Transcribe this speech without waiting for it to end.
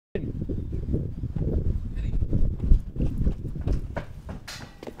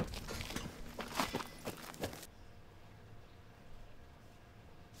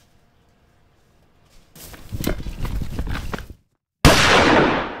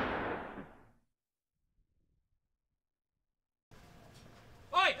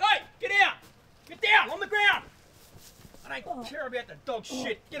I don't care about the dog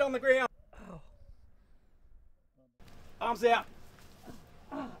shit. Get on the ground. Arms out.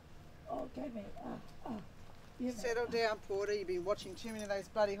 Okay, mate. Settle down, Porter. You've been watching too many of those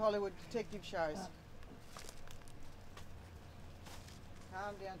bloody Hollywood detective shows.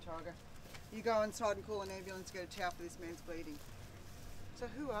 Calm down, Tiger. You go inside and call an ambulance and get a towel for this man's bleeding. So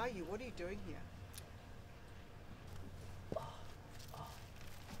who are you? What are you doing here?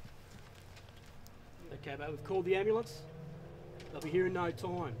 Okay, mate, we've called the ambulance. They'll be here in no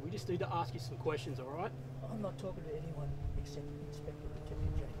time. We just need to ask you some questions, all right? I'm not talking to anyone except Inspector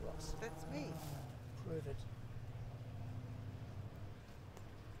Detective Jane Ross. That's me. Prove it.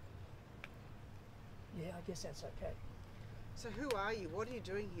 Yeah, I guess that's okay. So who are you? What are you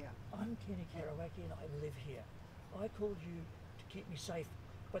doing here? I'm Kenny Karawaki and I live here. I called you to keep me safe,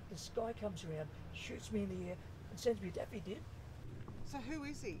 but this guy comes around, shoots me in the air and sends me to Daffy did. So who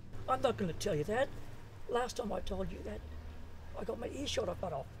is he? I'm not going to tell you that. Last time I told you that, I got my ear shot off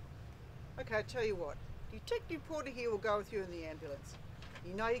but off. Okay, I'll tell you what. Detective Porter here will go with you in the ambulance.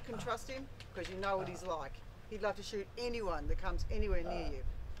 You know you can trust him because you know what he's like. He'd love to shoot anyone that comes anywhere near you.